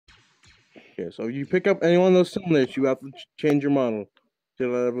Okay, so if you pick up any one of those cylinders, you have to change your model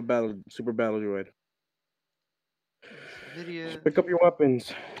to have a super battle droid. Video. Just pick up your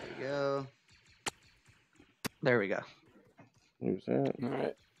weapons. There you go. There we go. Use that.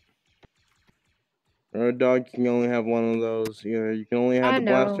 Alright. Or a dog can only have one of those. You can only have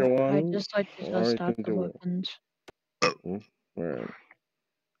the blaster one. I just like to or you test out can the do weapons. Alright.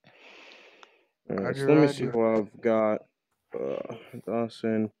 Roger, So let me see Roger. what I've got.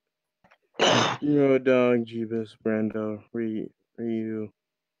 Dawson. Dog, Jeebus, Brando, Ryu.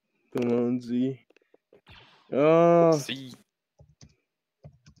 Come on, Z.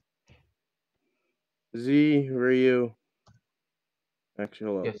 Z, Ryu. Actually,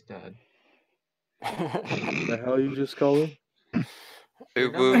 hold up. Yes, Dad. The hell you just called me?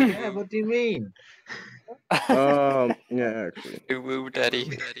 Dad, what do you mean? Yeah, actually. Woo,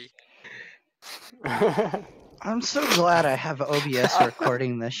 daddy. I'm so glad I have OBS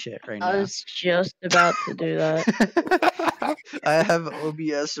recording this shit right now. I was just about to do that. I have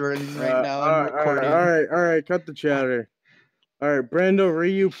OBS running right now and recording. Alright, cut the chatter. Alright, Brando,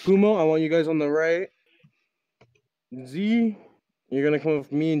 Ryu, Pumo, I want you guys on the right. Z, you're gonna come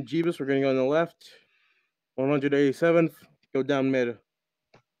with me and Jeebus, we're gonna go on the left. 187th, go down mid.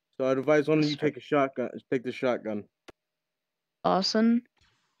 So I'd advise one of you take the shotgun. Dawson,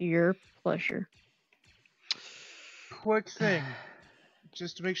 your pleasure. Quick thing,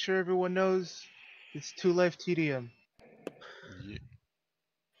 just to make sure everyone knows, it's 2 life TDM.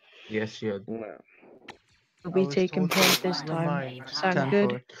 Yes, you. You'll be taking point this time. Sound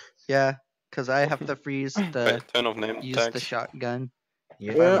good? Yeah, because I have to freeze the Turn off name use tags. the shotgun.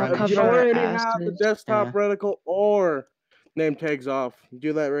 Yeah, you already have the desktop reticle or name tags off.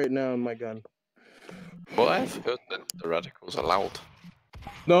 Do that right now in my gun. Well, I've heard that the radicals allowed.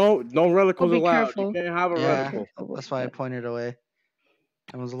 No reticles be allowed. careful. You can't have a Yeah, reticle. that's why I pointed away.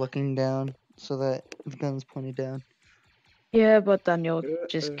 I was looking down so that the gun's pointed down. Yeah, but then you'll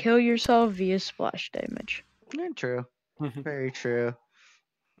just kill yourself via splash damage. Yeah, true. Very true.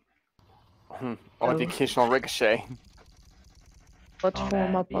 Or the occasional ricochet. Let's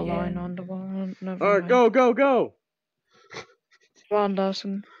form up a line on the wall. Alright, go! Come on,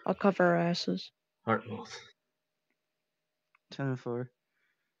 Dawson. I'll cover our asses. Heartwolf. 10-4.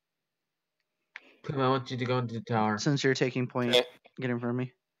 Come on, I want you to go into the tower. Since you're taking point, get in front of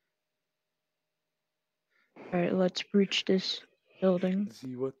me. Alright, let's breach this building.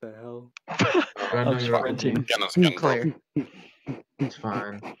 See what the hell? I'm sprinting. Clear. It's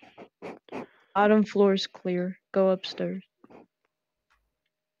fine. Bottom floor is clear. Go upstairs.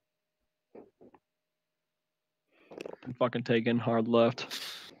 I'm fucking taking hard left.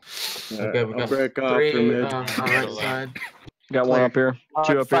 Okay, we got break off 3 for mid. on right side. Got one up here.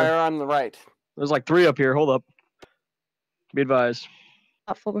 2 up fire here. on the right. There's like 3 up here. Hold up. Be advised.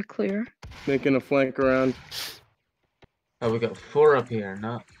 Top floor clear. Making a flank around. Oh, we got 4 up here,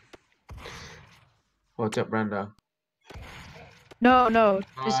 not. What's up, Brenda? No.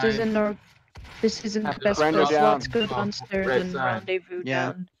 This isn't our. This isn't the best Brando place. down. Let's go downstairs Right and side. rendezvous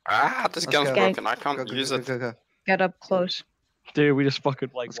down. This Let's gun's go. broken. I can't use it. Go. Get up close. Dude, we just fucking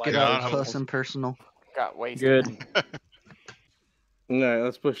like. Let's get up close and personal. Got wasted. Good. Alright,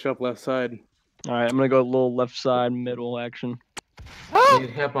 let's push up left side. Alright, I'm gonna go a little left side, middle action.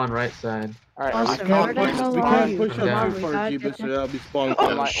 Need help on right side. Alright, Dawson, We where the hell can't are you? push Come on, up too we far, gotta Jeebus, get so that'll be spawn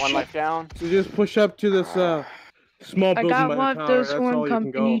one close. life down. So just push up to this small I building got by one the of tower. those That's all horn you can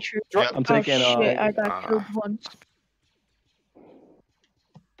company go. troops. I'm taking shit, I got killed once.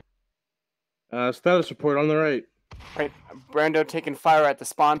 Status report on the right. Right, Brando taking fire at the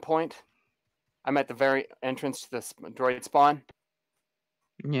spawn point. I'm at the very entrance to the droid spawn.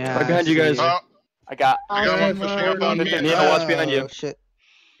 Yeah. Right behind you guys. I got. I got one pushing up on me. Nino, watch behind you. Shit.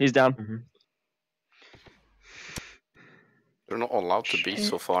 He's down. They're not allowed to be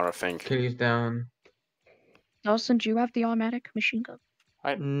so far, I think. Kitty's down. Dawson, do you have the automatic machine gun?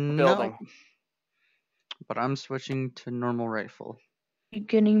 Right, No. building. But I'm switching to normal rifle.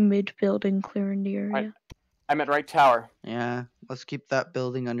 Beginning mid-building, clearing the area. Right. I'm at right tower. Yeah, let's keep that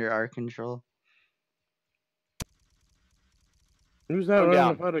building under our control. Who's that I'm running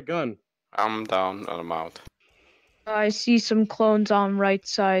down. without a gun? I'm down and I'm out. I see some clones on right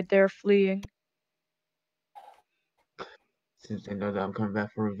side. They're fleeing. Since they know that I'm coming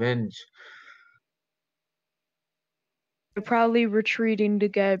back for revenge. They're probably retreating to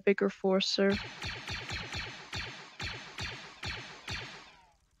get a bigger force, sir.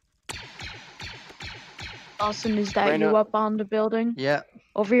 Dawson, is that you Brando. up on the building? Yeah.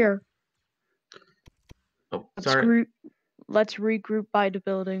 Over here. Oh, sorry. Let's regroup by the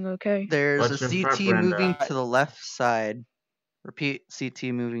building, okay? There's What's a in front, CT Brenda? moving to the left side. Repeat, CT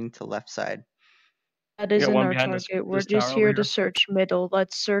moving to left side. That isn't one our behind this- target. We're this just tower here over to here. search middle.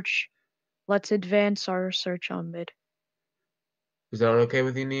 Let's advance our search on mid. Is that okay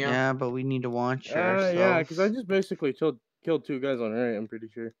with you, Neo? Yeah, but we need to watch Yeah, ourselves. because I just basically killed 2 guys on right. I'm pretty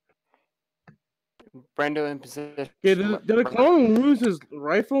sure. Brando in position. Okay, did a clone lose his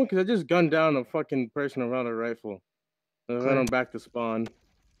rifle? Because I just gunned down a fucking person around a rifle. And I Clear. went back to spawn.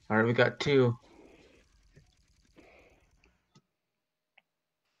 All right, we got 2.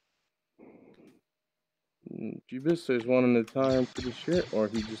 Jeebus, there's one at a time, pretty sure, or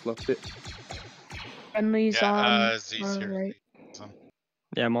he just left it. Friendly's on Z's our here. right.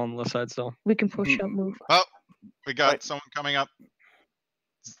 Yeah, I'm on the left side still. We can push up, move. Oh, we got Right. someone coming up.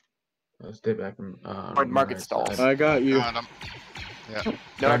 Let's stay back from market right stalls. side. I got you. Got him. Yeah.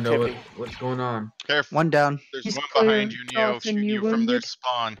 No I know activity. what's going on. Careful. One down. There's He's one clear. behind you, Neo, Dawson, shooting you you from their wounded?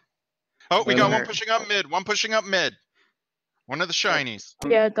 spawn. Oh, we I'm got one hurt. pushing up mid. One pushing up mid. One of the shinies.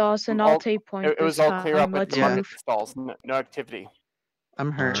 Yeah, Dawson, I'll All- take point It was this all clear up time. at Let's the Yeah. market move. stalls. No activity.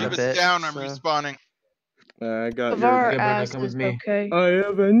 I'm hurt a Jeebus Jeebus bit. down. I'm so- respawning. I got Of your. our Okay, Brandon, ass come with is me. okay. I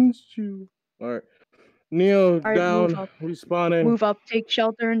avenged you. Alright. Neo Alright, down. move up. Respawning. Move up, take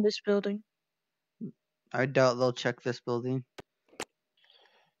shelter in this building. I doubt they'll check this building.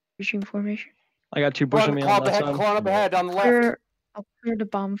 Pushing formation. I got 2 Clone pushing me on the up left ahead. side. Clone up ahead on the left. I'll clear the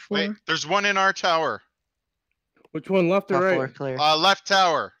bomb floor. Wait, there's one in our tower. Which one, left or Top floor right? clear. Left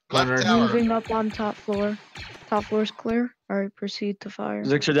tower. Corner. Left tower. Moving up on top floor. Top floor's clear. Alright, proceed to fire.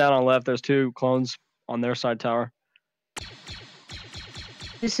 Zix are down on left. There's 2 clones on their side tower.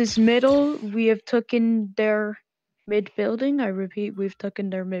 This is middle. We have taken their mid building. I repeat, we've taken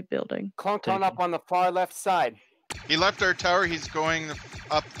their mid building. Clone up on the far left side. He left our tower. He's going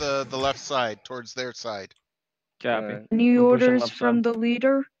up the left side towards their side. Copy. Alright. Any pushing orders left from side. the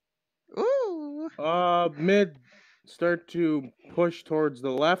leader? Ooh. Mid. Start to push towards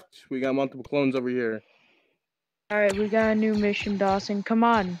the left. We got multiple clones over here. Alright, we got a new mission, Dawson. Come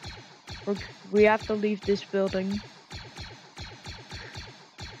on. We have to leave this building.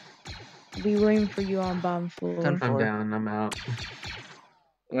 Be waiting for you on bomb floor. 10-4. I'm down. I'm out.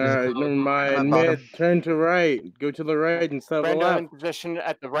 Alright, never I'm mind. at Mid, bottom. turn to right. Go to the right instead of the Brando in left. position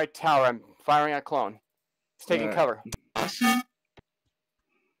at the right tower. I'm firing at clone. He's taking Alright. cover.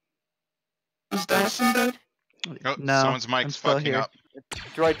 Is Dawson dead? Oh, No, someone's I'm mic's still fucking here. up.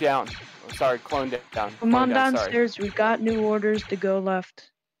 Droid down. Oh, sorry, clone down. Come Clone on down, sorry. downstairs. We got new orders to go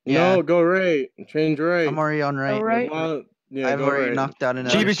left. Yeah. No, go right. Change right. I'm already on right. Alright. Yeah, I've go already right. knocked out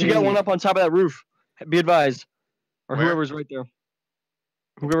another. Jeebus, you got one up on top of that roof. Be advised. Or Where? whoever's right there.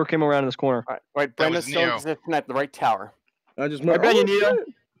 Whoever came around in this corner. All right, That Brando's was still in Neo. position at the right tower. I just I got you, Neo.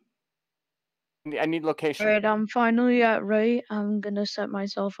 I need location. Alright, I'm finally at right. I'm gonna set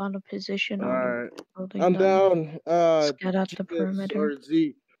myself on a position on Alright. the building. I'm done. down. Let's get out the Jeebus perimeter. or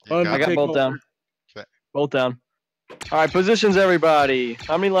Z. You I'm got I got take both over. down. Okay. Both down. All right, positions, everybody.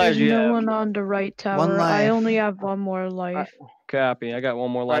 How many lives There's do you no have? one on the right tower. I life. only have one more life. Copy. I got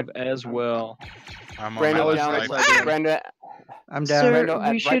one more life as well. I'm on my Brando left down. side. side. Brando, I'm down. Sir, Brando we at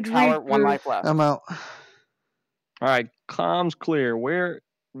right should tower. One regroup. life left. I'm out. All right, comms clear. Where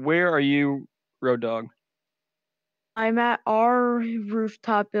are you, Road Dog? I'm at our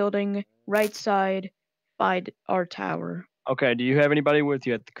rooftop building, right side by our tower. Okay, do you have anybody with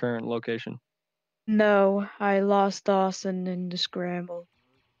you at the current location? No, I lost Dawson in the scramble.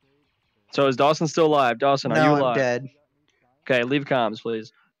 So is Dawson still alive? Dawson, are No, you I'm alive? dead. Okay, leave comms,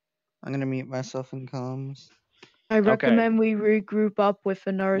 please. I'm gonna mute myself in comms. I recommend we regroup up with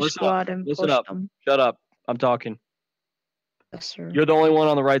another Listen up, squad and listen push up. them. Shut up. I'm talking. Yes, sir. You're the only one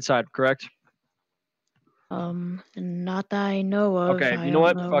on the right side, correct? Not that I know of. Okay, I you know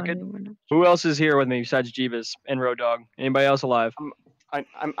don't what? Fuck it. anyone else. Who else is here with me besides Jeebus and Road Dog? Anybody else alive?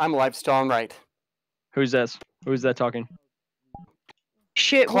 I'm alive, still on right. Who's this? Who's that talking?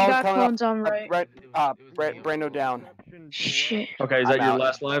 Shit, we got coming up, clones on right. Brando down. Shit. Okay, is I'm that your out.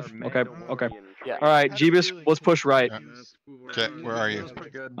 last live? Okay, okay. Yeah. All right, Jeebus, let's push right. Okay, where are you?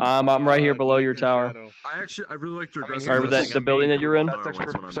 I'm right here below your tower. I really liked your aggressive. Or the building that you're in.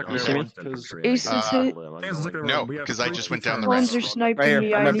 You see me? Ace is hit. No, because I just went down the Clones ramp. are sniping Right here,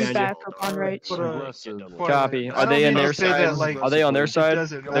 me. I'm I up need behind backup on right. Copy. I Are don't they in mean to their say that, side? like, Are they on their side?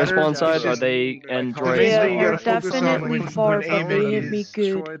 doesn't Their matter, spawn it's side? just- Are they and The droids? main Yeah, thing you they're gotta focus on definitely when- far, when but they aiming hit me is-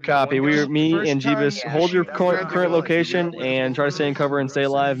 good. Copy. Me and Jeebus, time- hold your current location and try to stay in cover and stay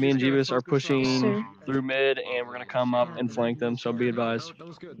alive. Me and Jeebus are pushing Sir. through mid, and we're gonna come up and flank them. So be advised. That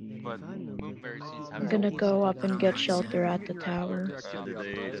was good. But I'm gonna go up and get shelter at the tower.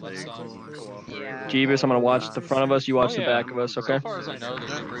 Jeebus, I'm gonna watch the front of us. You watch the back of us. Okay. So far as I know, they're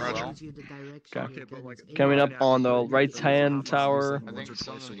doing pretty well. Okay. Coming up on the right-hand tower I think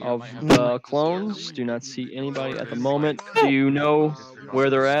some of of the clones. Do not see anybody at the moment. Do you know where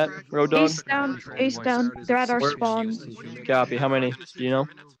they're at, Road Dog? Ace down, ace down. They're at our Where- spawn. Copy. How many? Do you know?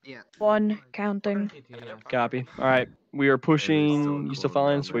 1 counting. Copy. All right. We are pushing. You still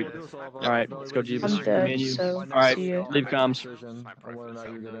following? Sweet. All right. Let's go, Jeebus. I'm Me dead, and you. so All right. see ya. Leave comms.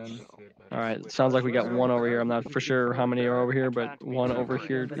 All right. It sounds like we got one over here. I'm not for sure how many are over here, but one over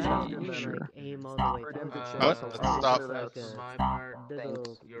here to be sure. Stop.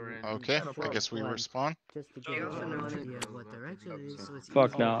 Okay, I guess we respawn.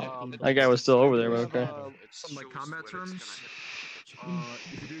 Fuck no. That guy was still over there, but okay. Some like combat terms.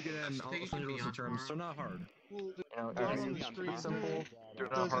 If you do get in, I'll send you those terms. They're not hard. Pretty simple. They're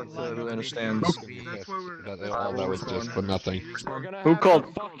not hard to really understand. That's why we're. All that was just for nothing. Who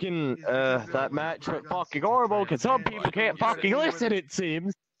called? Fucking that match went fucking horrible because some people can't fucking listen. It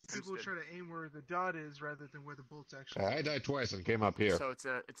seems. People try to aim where the dot is rather than where the bolts actually. I died twice and came up here. So it's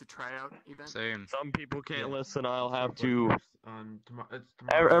a tryout event. Same. Some people can't listen. I'll have to. Tomorrow.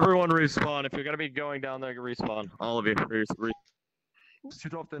 Everyone respawn. If you're gonna be going down there, respawn. All of you. Too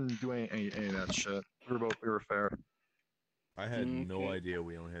often doing any of that shit. We were fair. I had no idea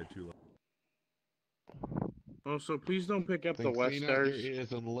we only had 2 left. Oh, so please don't pick up the Think West clean out your Stars.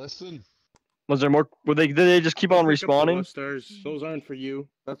 ears and listen. Was there more? Did they just keep on Pick up the respawning? West Stars. Those aren't for you.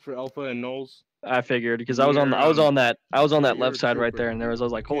 That's for Alpha and Knowles. I figured because I was on that left side right there, and I was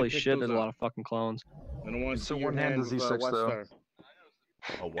like, holy shit, there's a lot of fucking clones. I don't want to see So your one hand hand is with, E6 West though. Star.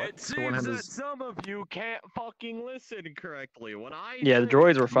 A what? It seems that some of you can't fucking listen correctly. When I Yeah, the said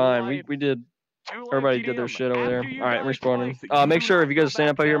droids were to fine. live- We did. to live Everybody did their TDM, shit over there. after you All right, die respawning. twice, you Make do sure not if you go guys stand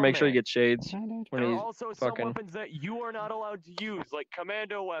back up out here, down make sure you there. get shades when There are he's also some fucking. weapons that you are not allowed to use, like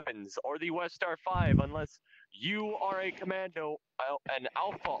commando weapons or the West Star 5, unless you are a commando, an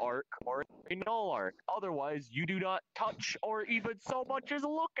alpha arc, or a null arc. Otherwise, you do not touch or even so much as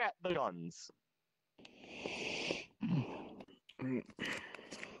look at the guns.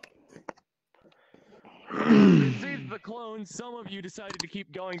 It seems the clones, some of you decided to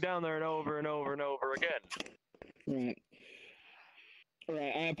keep going down there and over and over and over again.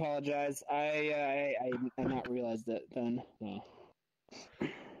 Right, I apologize. I not realized that then. No.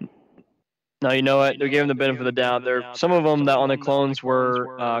 No, you know what? They gave him the benefit of the doubt. There, some of them that on the clones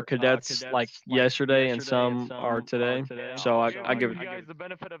were cadets like yesterday, and some are today. So I give you guys the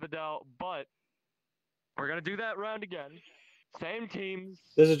benefit of the doubt, but we're gonna do that round again. Same teams.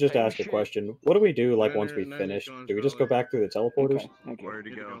 This is just to same ask a shit. question. What do we do like once we finish? Do we just go back through the teleporters? Where to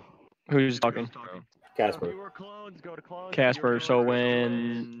go? Who's talking. Casper. Casper. So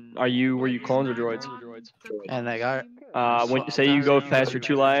when were you clones or droids? And they got. When say you go past your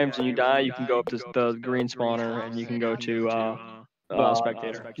 2 lives and you die, you can go up to the green spawner and you can go to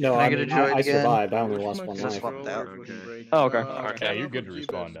spectator. No, Can I get a droid I again? survived. I only lost one Just life. swapped out. Oh, okay. Okay. Yeah, you're good to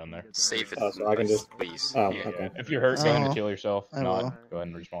respawn down there. Save it. Oh, so I can just. Please. Oh, Yeah. okay. If you're hurt, go ahead Oh, and kill yourself. I Not, will. go ahead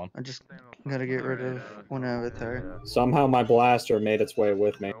and respawn. I just gotta get rid of one avatar. Somehow my blaster made its way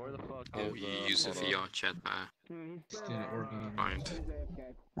with me. Oh, you use a VRChat find.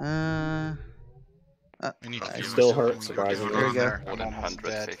 It still hurts, surprisingly. There you go. More than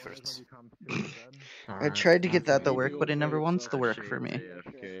 100 favorites. I tried to get that to work, but it never wants to work for me.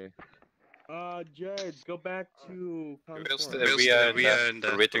 Judge, go back to. We are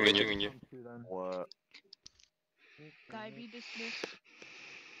waiting on you. What? Guy be dismissed.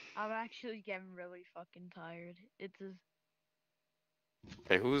 I'm actually getting really fucking tired. It's a.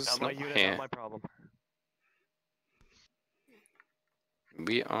 Okay, who's Not my not unit, here? not my problem.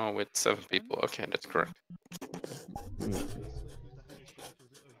 We are with 7 people. Okay, that's correct.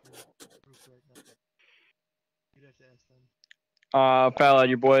 Falla,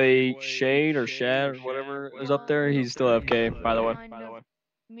 your boy Shade or Shad or whatever is up there. He's still FK, by the way.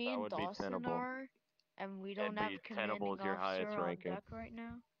 Me That and would be Dawson tenable. are, and we don't That'd have be commanding tenable is your highest officer on ranking. deck right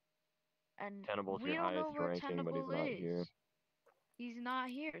now. And Tenable's we your don't know highest where ranking, but he's Tenable not is. here. He's not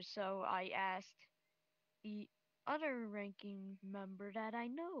here, so I asked the other ranking member that I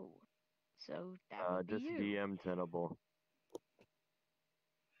know. So that would be Just you. DM Tenable.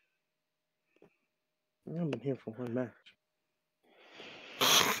 I haven't been here for one match.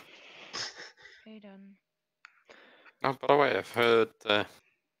 Okay, done. Oh, by the way, I've heard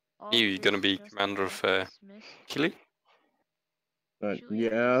All you're gonna be just commander of dismissed. Kili?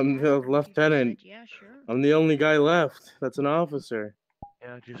 Yeah, I'm the lieutenant. Yeah, sure. I'm the only guy left. That's an officer.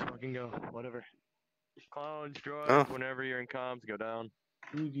 Yeah, just fucking go. Whatever. Clowns, droids, Oh. whenever you're in comms, go down.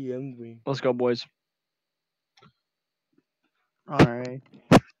 Who DM'd me? Let's go, boys. Alright.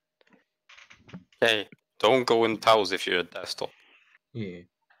 Hey, don't go in towers if you're a desktop. Yeah.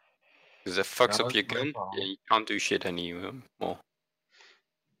 Because it fucks That up was your my gun. fault. Yeah, you can't do shit anymore. No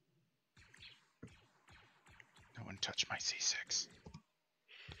one touch my C6.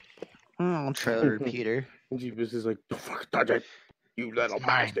 I'll try the repeater. Jeebus is like, don't fucking touch it, you little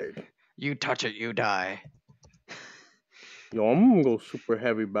bastard. You touch it, you die. Yo, I'm gonna go super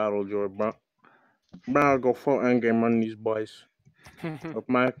heavy battle, George, bro. Bro, I'll go full endgame on these boys. If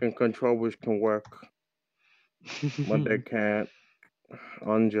Mac and controllers can work, but they can't.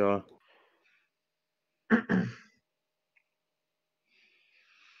 Anja.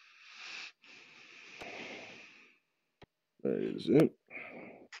 That is it.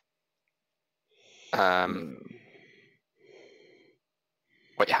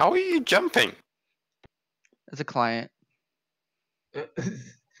 Wait, how are you jumping? It's a client. Oh.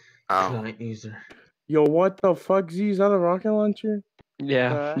 Client user. Yo, what the fuck, Z? Is that a rocket launcher?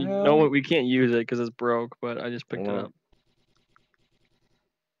 Yeah. The You hell? know what? We can't use it because it's broke, but I just picked it Hold on. up.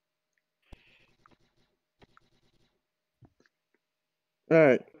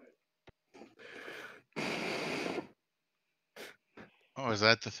 Alright. Oh, is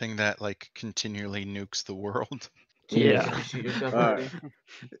that the thing that like continually nukes the world? Yeah. Shoot yourself Alright. already?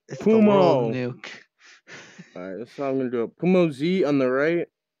 It's the world Pumo. nuke. Alright, that's how I'm gonna do it. Pumo Z on the right.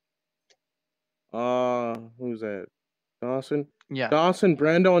 Who's that? Dawson? Yeah. Dawson,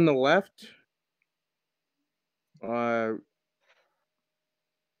 Brando on the left.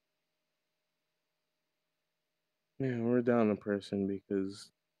 Man, we're down a person because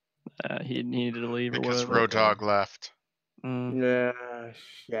He needed to leave or Because whatever. Roadhog left. yeah,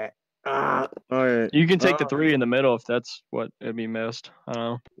 shit. Alright. You can take the 3 in the middle if that's what would be missed. I don't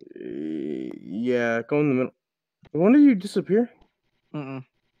know. Yeah, go in the middle. When did you disappear? Mm-mm.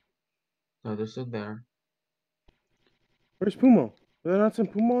 No, they're still there. Where's Pumo? Did I not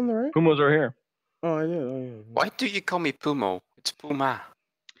send Pumo on the right? Pumo's right here. Oh, I did. Oh, yeah. Why do you call me Pumo? It's Puma.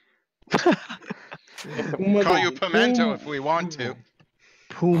 Puma Call the- you Pimento Puma- if we want to.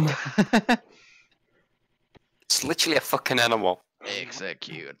 Puma. It's literally a fucking animal.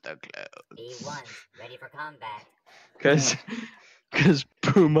 Execute the clouds. E1, ready for combat. Cause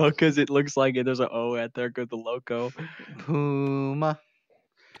Puma, cause it looks like there's an O at there, cause the loco. Puma.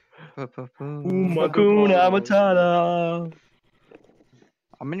 Puma. Hakuna Matata.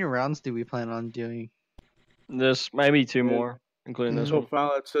 How many rounds do we plan on doing? This maybe 2 more, including this So one.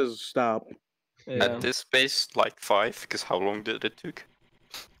 far it says stop. Yeah. At this pace, like 5, because how long did it took?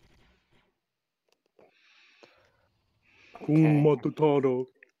 Puma Matata.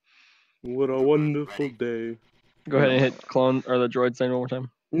 What a wonderful day. Go ahead and hit clone or the droid thing one more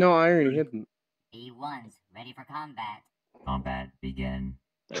time. No, I already hit them. E1's ready for combat. Combat begin.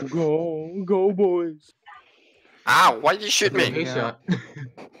 Go, boys. Ow, why did you shoot me? Hey, shot.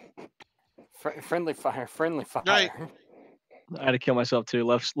 Friendly fire, friendly fire. Right. I had to kill myself too.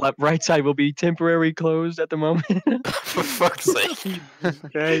 Left, right side will be temporarily closed at the moment. For fuck's sake.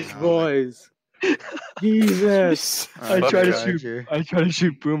 Guys, boys. Jesus. I tried to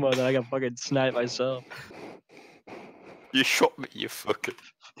shoot Puma, then I got fucking sniped myself. You shot me, you fucker.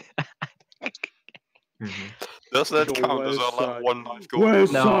 Does that The count as west a side. 1 life goal?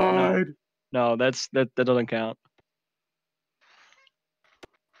 West No, side. No, that doesn't count.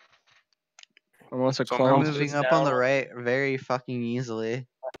 Unless a So clone We're Clones moving is up on the down. right very fucking easily.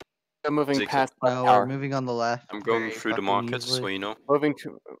 I'm moving Zigzag. past left No, tower. we're moving on the left. I'm going very through the fucking markets, easily. so you know. Moving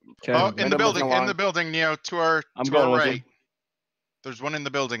to. Okay. Oh, in the Moving building, along. in the building, Neo, to our I'm going with right. you. There's one in the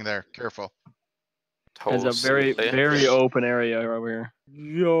building there. Careful. It's a very, very open area over here.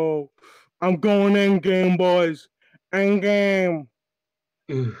 Yo, I'm going end game, boys. End game.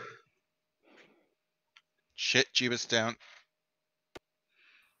 Shit, Jeebus down.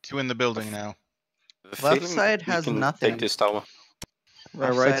 2 in the building now. The Left feeling side you has can nothing. Take this tower.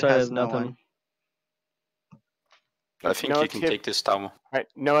 Right side has no nothing. one. I think No you can take this tower. Right,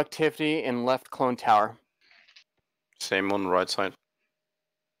 no activity in left clone tower. Same on the right side.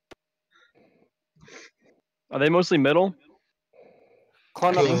 Are they mostly middle?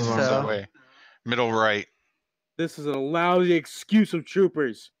 Clone I up. think so. Way. Middle right. This is a lousy excuse of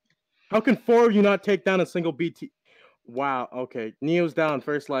troopers. How can 4 of you not take down a single BT? Wow, okay. Neo's down,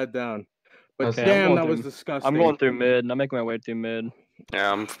 first slide down. But Okay, damn, that was disgusting. I'm going through mid, and I'm making my way through mid.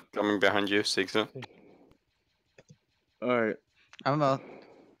 Yeah, I'm coming behind you, Zigzag. Alright. I'm about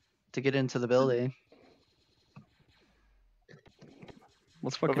to get into the building.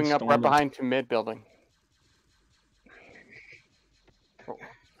 Let's fucking Moving up storm right it. behind to mid building.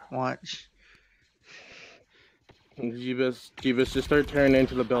 Watch. Jeebus, just start tearing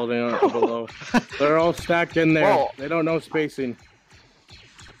into the building below. They're all stacked in there. Whoa. They don't know spacing.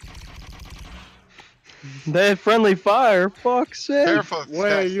 They had friendly fire. Fuck's sake. Careful.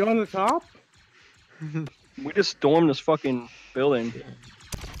 Wait, are you on the top? We just stormed this fucking building.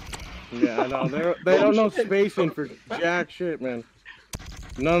 Yeah, I know. They don't know spacing for jack shit, man.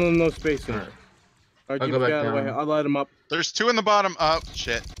 None of them know spacing. Alright, I'll Jeebus, go back get out of the way. down. I'll light them up. There's 2 in the bottom. Oh,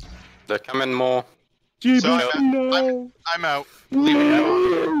 shit. They're coming more. Jeebus, So no. I'm out. Leaving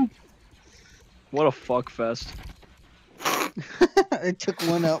now. What a fuck fest. I took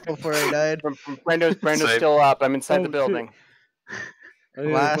one out before I died. Brando's still up. I'm inside the building.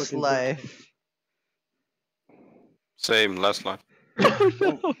 Last life. Same, last life.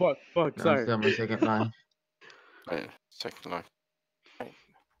 Oh, fuck, No, sorry. still my second life. Oh, yeah, second life.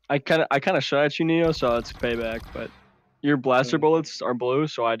 I kind of shot at you, Neo, so it's payback. But your blaster bullets are blue,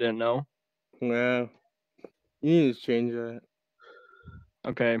 so I didn't know. Yeah. You need to change that.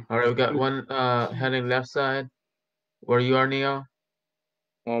 Okay. Alright, we got one heading left side. Where you are, Neo?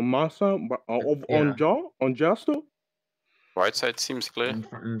 On my side? On Justo? Right side seems clear. In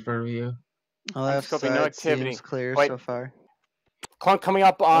front of you. Left scoping, no side activity. seems clear Wait. so far. Clunk coming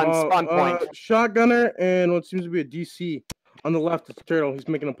up on spawn point. Shotgunner and what seems to be a DC. On the left, it's Turtle. He's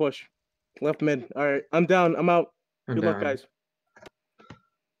making a push. Left mid. Alright, I'm down. I'm out. I'm Good luck, down. guys.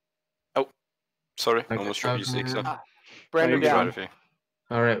 Oh, sorry. Okay, Almost dropped you, Sixer. Brandon Right down. of you.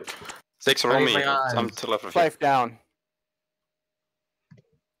 Alright. Sixer on me. my eyes. I'm to the left of you. Life down.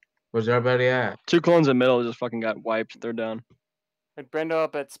 Where's everybody at? 2 clones in the middle just fucking got wiped. They're down. Brando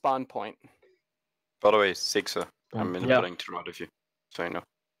up at spawn point. By the way, Sixer. I'm in the Yeah. building to the right of you. So you know.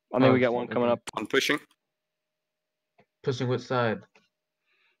 I think we got one coming up. I'm pushing. Pushing which side?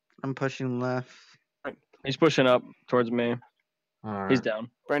 I'm pushing left. He's pushing up towards me. Alright. He's down.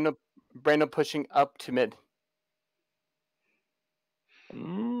 Brando pushing up to mid.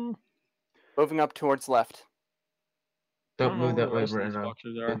 Mm. Moving up towards left. Don't move that way, Rest of these Brando. fuckers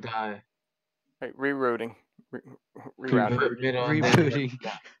You'll are. die. Right, rerouting. Rerouting. Rebooting.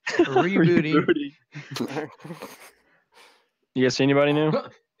 Rebooting. You guys see anybody new?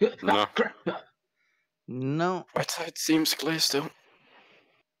 No. No. Right side seems clear still.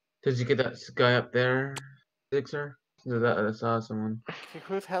 Did you get that guy up there, Sixer? I saw someone. Okay,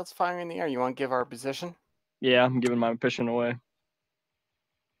 who the hell's firing in the air? You want to give our position? Yeah, I'm giving my position away.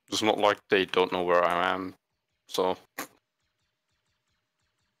 It's not like they don't know where I am. So.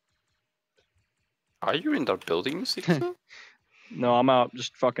 Are you in that building, Sixer? No, I'm out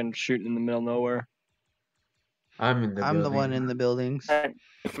just fucking shooting in the middle of nowhere. I'm in the I'm building. the one in the buildings. Alright.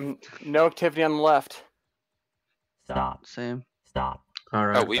 No activity on the left. Stop. Same. Stop.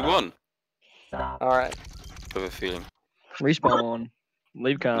 Alright. Oh, we won. Stop. Alright. I have a feeling. Respawn.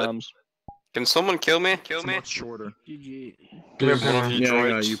 Leave comms. Can someone kill me? It's much shorter. GG. There's one of you Yeah, I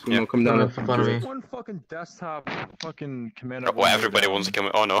got droids. you. Pumo, come down. in front of me. One fucking desktop fucking command. Oh, well, everybody wants to kill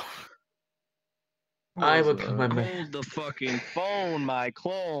me. Oh no. I will kill my man. Hold the fucking phone, my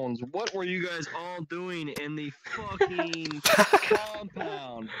clones. What were you guys all doing in the fucking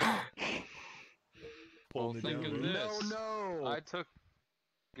compound? Well, think of this. No. I took.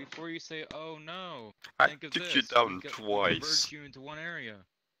 Before you say, "Oh no," I think of took this. you down We twice. converged you into one area.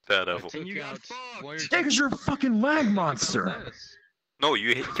 Daredevil. I took you got out fucked. warrior Yeah, because you're a fucking lag monster. this. No,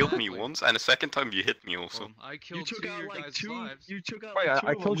 you killed me Exactly. once, and the second time you hit me also. Well, I You killed took two of out your like guys' two. lives. You took out Wait, like two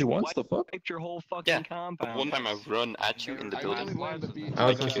I of killed them. you once. The fuck? Wiped your whole fucking Yeah, compound. One time I run at you in the I building. killed lives of them. I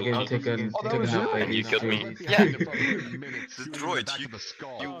was Like, supposed to you- take a Oh, that take a was half you? bite. And you killed me. Yeah. The droids, you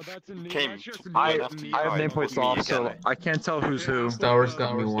came to I run after you. have died, nameplates with me off, so again. I can't tell who's who. Star Wars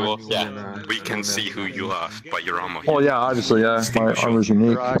got me Well, one. yeah, we can see who you are by your armor. Oh yeah, obviously, yeah. My armor's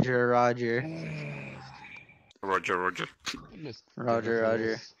unique. Roger, Roger. Roger, Roger. Roger,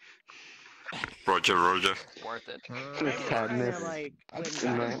 Roger. Roger, Roger. Worth it.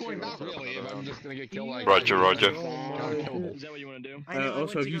 Roger, Roger. Is that what you want to do?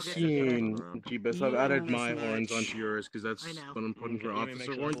 Also, have you seen Jeebus? I've added my horns onto yours because that's what I'm putting for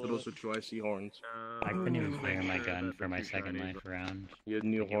officer horns, but also two IC horns. I couldn't even fire my gun for my second life round. You had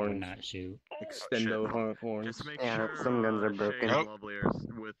new Like, it would horns. not shoot. Extendo horns. Yeah, some guns are broken.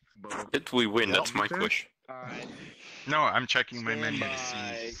 Did we win? That's my question. Alright. No, I'm checking my menu to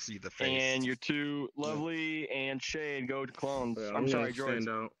Standby. see the face. And your two lovely and Shade go to clones. Yeah, I'm sorry, gonna droids. stand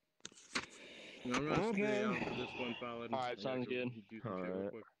out. No, I'm gonna stay Okay. out for this one, Paladin. Alright, sounds good. Do some shit real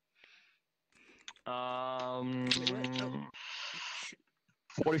quick.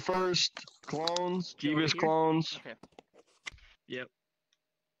 41st clones, Jeebus clones. Okay. Yep.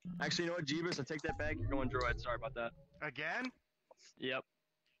 Actually, you know what, Jeebus? I take that back. You're going droid. Sorry about that. Again? Yep.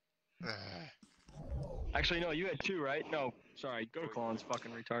 Actually, no, you had 2, right? No, sorry. Go to clones,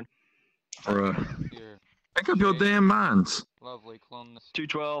 fucking retard. Here. Make up your damn minds. Lovely, clone this.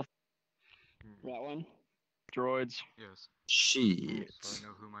 212. That one? Droids. Yes. Shit. So I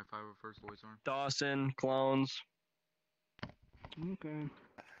know who my 501st boys are. Dawson, clones. Okay.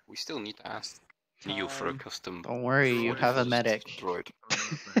 We still need to ask you for a custom. Don't worry, you have a medic. Droid.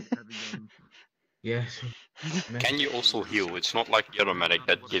 Yes. Can you also heal? It's not like the other medic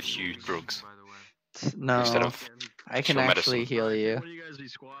that gives you drugs. No, Instead of I can actual actually medicine. heal you. What do you guys be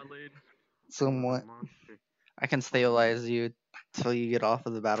squad lead? Somewhat. I can stabilize you till you get off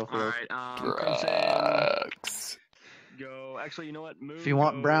of the battlefield. Alright, Crimson. Drugs. Go. Actually, you know what? Move. If you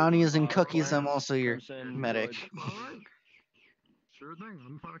want go, brownies and cookies, I'm also your Crimson, medic. droids. Sure thing.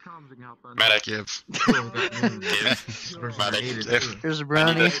 I'm part of comms and help then. Medic. Give. Give. Medic. Give. Here's a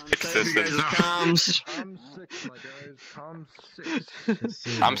brownie. Comms. Com 6, my guys. Com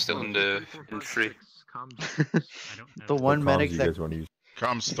 6. I'm still in 3. The one medic that.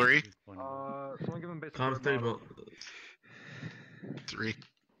 Comms 3. Someone give him basic Comms 3, but 3.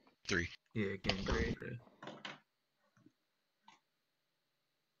 3. yeah, game 3.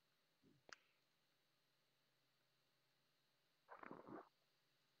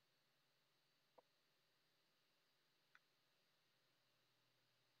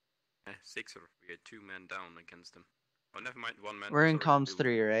 Six or we had 2 men down against them. Oh, never mind, 1 man. We're in sorry, comms two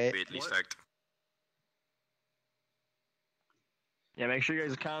 3, right? weirdly stacked. Yeah, make sure you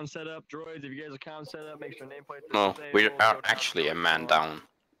guys are comm set up. Droids, if you guys are comm set up, make sure nameplate. No, we are actually a man down.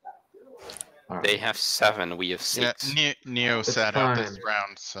 They have 7, we have 6. Yeah, Neo sat out this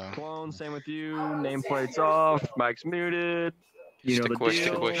round, so. Clone, same with you. Nameplate's off. Mic's muted. You know the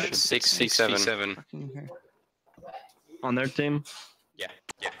deal. 67. On their team. Yeah,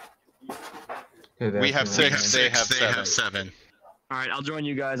 yeah. We have 6, they have 7. All right, I'll join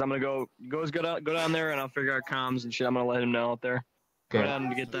you guys. I'm gonna go down there, and I'll figure out comms and shit. I'm gonna let him know out there. Go Okay. down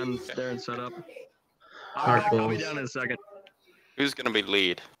and get them there and set up. Hardballs. I'll be down in a second. Who's gonna be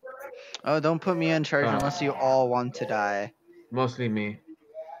lead? Oh, don't put me in charge unless you all want to die. Mostly me.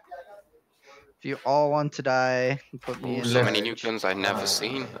 If you all want to die, put me in So charge. many new guns I've never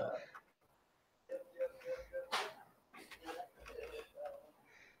seen.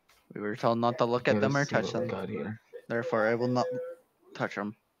 We were told not to look at them or touch them. Therefore, I will not touch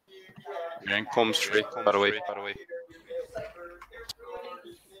them. And comms 3, by the way.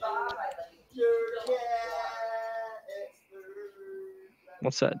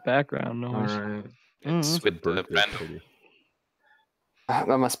 What's that background noise? Alright. It's with the band. That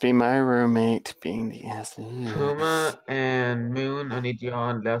must be my roommate being the ass. Kuma and Moon, I need you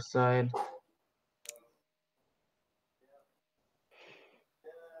on left side.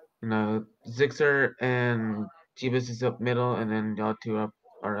 No, Zixer and Jeebus is up middle, and then y'all two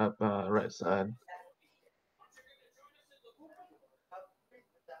are up right side.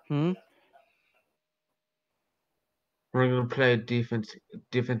 Hmm? We're gonna play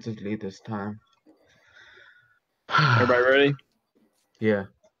defensively this time. Everybody ready? Yeah.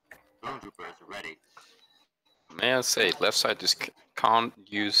 May I say, left side just can't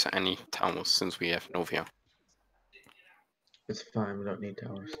use any towers since we have Novia. It's fine, we don't need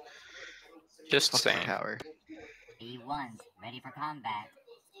towers. Just Fuck the saying. tower. E1's ready for combat.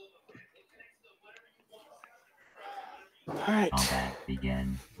 Alright. Combat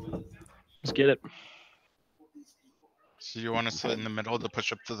begin. Let's get it. So you want to sit in the middle to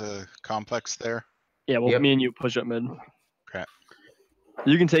push up to the complex there? Yeah, well, Yep. me and you push up mid. Okay.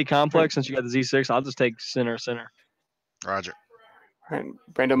 You can take complex since you got the Z6. I'll just take center. Roger. Alright,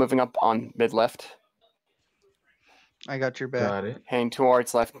 Brando moving up on mid left. I got your back. Got it. Heading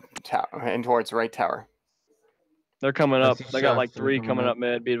towards left tower, heading towards right tower. They're coming I up. see They got shots, like they're 3 coming coming up. up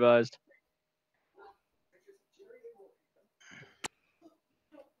mid. Be advised.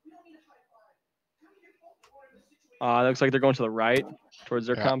 Looks like they're going to the right towards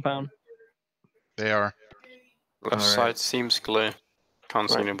their Yeah. compound. They are. Left Alright. side seems clear. Can't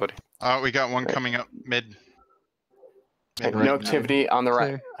see Right. anybody. We got one coming up mid. Right, Mid no right. activity on the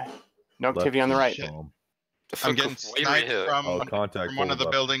right. No activity on the right. I'm getting sniped from one of the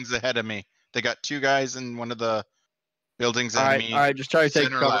buildings ahead of me. They got 2 guys in one of the buildings All ahead right, of me. all right. Just try to take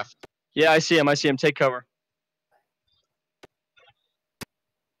center cover. left. Yeah, I see him. Take cover.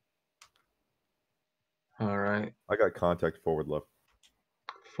 Alright. I got contact forward left.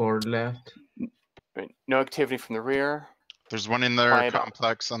 Forward left. Right, no activity from the rear. There's one in their Quiet up.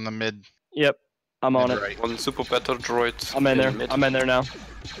 complex on the mid. Yep, I'm on mid it. right. One super better droid. I'm in there. mid. I'm in there now.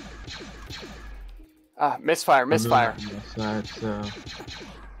 Misfire. Left side, so.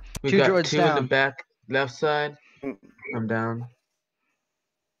 We Two got droids 2 in the down. back left side. I'm down.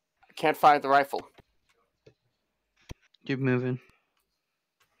 Can't fire the rifle. Keep moving.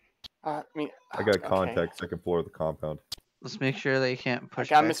 I got contact second floor of the compound. Let's make sure they can't I push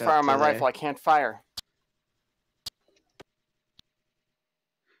got back misfire up on my to rifle. there. I can't fire.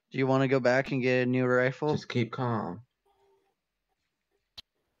 Do you want to go back and get a new rifle? Just keep calm.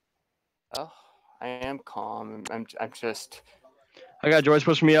 Oh, I am calm. I'm just. I got George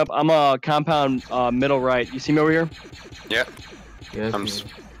pushing me up. I'm a compound middle right. You see me over here? Yeah. Yes, I'm yes.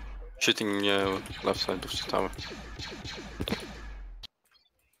 shooting left side of the tower.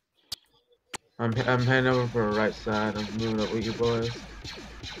 I'm heading over for the right side. I'm moving up with you boys.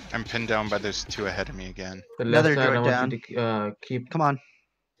 I'm pinned down by those two ahead of me again. The left Another side, I droid want down. you to keep. Come on.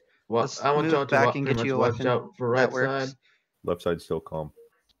 Well, Let's I want y'all move to back and pretty get much you a watch weapon. out for That right works. side. Left side still calm.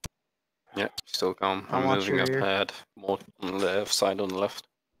 Yeah, still calm. I'll I'm watch moving your up rear. ahead. More on the left side on the left.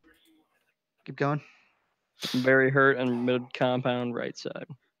 Keep going. I'm very hurt on mid compound right side.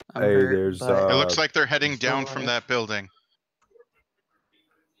 I'm Hey, hurt, there's but It looks like they're heading still down from alive. that building.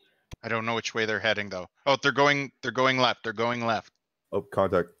 I don't know which way they're heading though. Oh, they're going left. They're going left. Oh,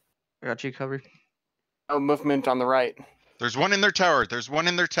 contact. I got you covered. No movement on the right. There's one in their tower. There's one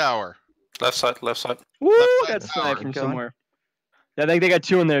in their tower. Left side, left side. Woo! Left side Got tower. sniped from Keep going. somewhere. Yeah, I think they got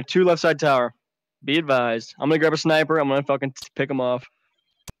two in there. Two left side tower. Be advised. I'm gonna grab a sniper. I'm gonna fucking pick them off.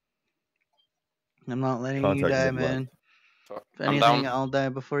 I'm not letting you Contact die, mid left. man. Fuck. If I'm anything, down. I'll die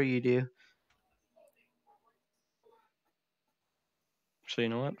before you do. So you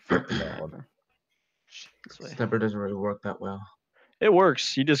know what? Fuck that one. This way. Sniper doesn't really work that well. It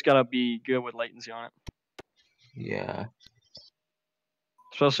works. You just gotta be good with latency on it. Yeah.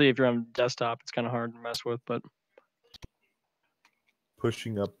 Especially if you're on desktop, it's kind of hard to mess with. But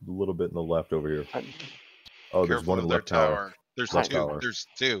Pushing up a little bit in the left over here. Oh, there's Careful one in of the their left tower. tower. There's Left two. tower. There's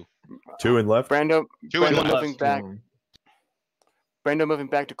two. Two in left. Brando, Two in Brando left. moving back. Brando moving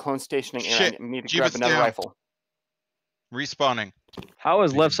back to clone stationing, Shit, and I need to Jeebus grab another down. rifle. Respawning. how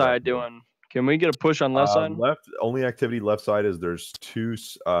is We left can side back up. doing? Can we get a push on left side? Left. Only activity left side is there's two.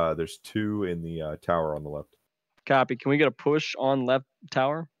 There's two in the tower on the left. Copy. Can we get a push on left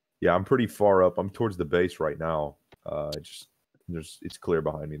tower? Yeah, I'm pretty far up. I'm towards the base right now. It's clear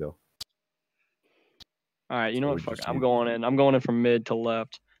behind me though. All right. You know So what? we Fuck. just I'm need- going in. I'm going in from mid to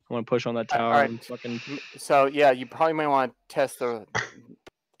left. I want to push on that tower. right. And fucking. So yeah, you probably might want to test the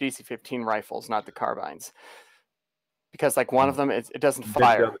DC-15 rifles, not the carbines, because like one of them it doesn't I'm taking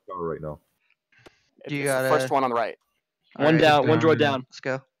down fire. the tower right now. It's You the gotta- first one on the right. One Alright, down. One down. droid down. Let's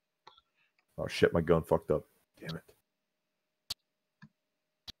go. Oh shit, my gun fucked up. Damn it.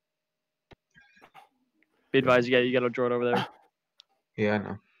 Be advised. You got a droid over there. Yeah, I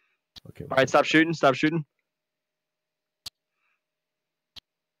know. Okay. All right. Stop shooting. Stop shooting.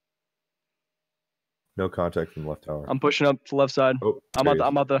 No contact from the left tower. I'm pushing up to left side. Oh, I'm there out. he is.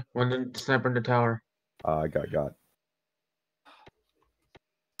 I'm out the. One in sniper in the tower. I got.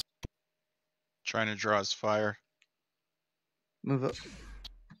 Trying to draw his fire. Move up.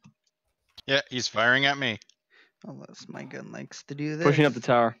 Yeah, he's firing at me. Unless my gun likes to do this. Pushing up the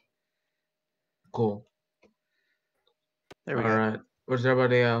tower. Cool. There we All go. right. Where's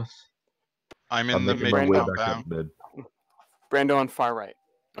everybody else? I'm in I'm the making mid my way back up compound. mid. Brando on far right.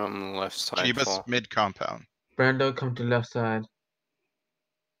 On the left side. Jeebus for- mid compound. Brando, come to left side.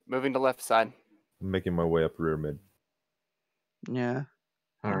 Moving to left side. I'm making my way up rear mid. Yeah.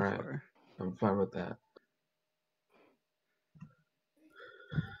 All I'm right. for- I'm fine with that.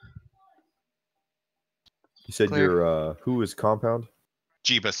 You said Clear. you're who is compound?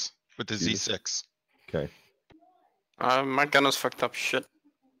 Jeebus with the Jeebus. Z6. Okay. My gun is fucked up. Shit.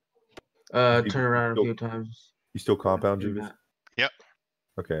 You- Turn around a still- few times. You still compound, Do Jeebus? that. Yep.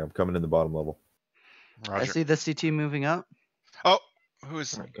 Okay, I'm coming in the bottom level. I Roger. see the CT moving up. Oh, who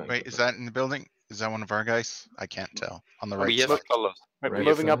is? Alright, got Wait, you. is that in the building? Is that one of our guys? I can't tell. On the right We have side. colors. Right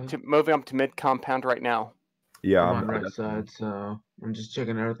moving up side. to mid compound right now. Yeah, I'm I'm on the right side, so I'm just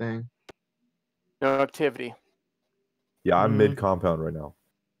checking everything. No activity. Yeah, I'm Mhm. mid compound right now.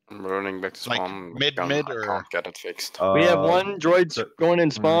 I'm running back to Like spawn. mid, Gun, mid, I or- can't get it fixed. We have one droid so- going in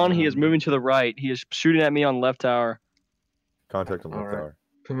spawn. He is moving to the right. He is shooting at me on left tower. Contact on left Alright. tower.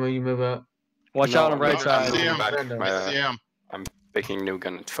 Puma, you move up. Watch No, out on the right no, side. I'm moving back. Brando. I see him. I'm picking new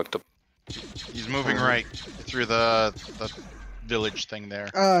gun. It's fucked up. He's moving right through the village thing there.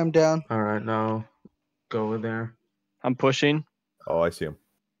 I'm down. All right, now go over there. I'm pushing. Oh, I see him.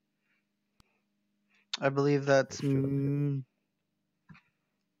 I believe that's. Oh,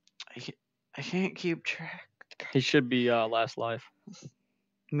 shit, I'm I can't keep track. He should be last life.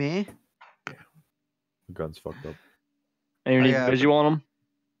 Me? The gun's fucked up. And you Oh, need yeah, visual on him?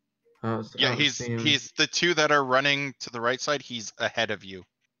 I Yeah, don't he's see him. the two that are running to the right side. He's ahead of you.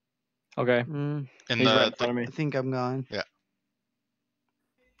 Okay. Mm. In He's the, right in front of me. I think I'm gone. Yeah.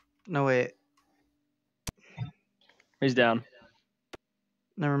 No, wait. He's down.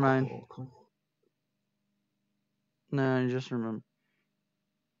 Never mind. No, I just remember.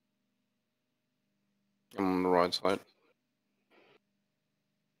 I'm on the right side.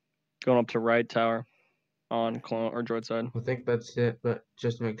 Going up to right tower on clone or droid side. I think that's it, but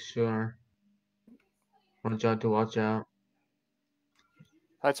just make sure. Want y'all to watch out.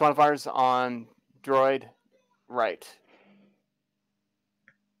 Lights modifiers on droid right.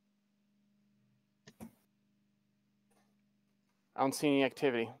 I don't see any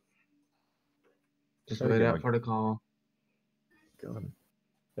activity. Just wait out for the call. God.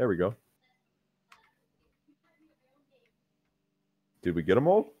 There we go. Did we get them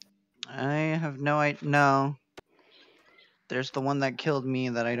all? I have no idea. No. There's the one that killed me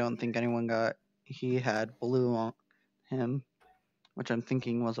that I don't think anyone got. He had blue on him, which I'm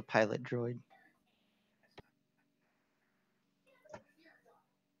thinking was a pilot droid.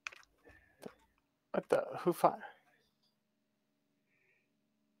 What the? Who fired?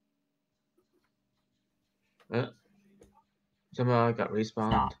 Somehow got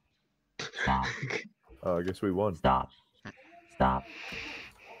respawned. Stop. I guess we won. Stop.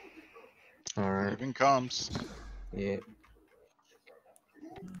 Alright. Even comes. Yeah.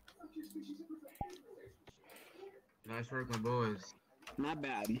 Nice work, my boys. Not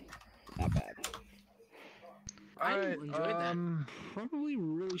bad. Not bad. I enjoyed that. Probably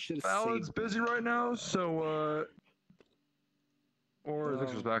really should have Alan's busy right now, so or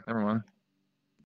Zixer's back. Never mind.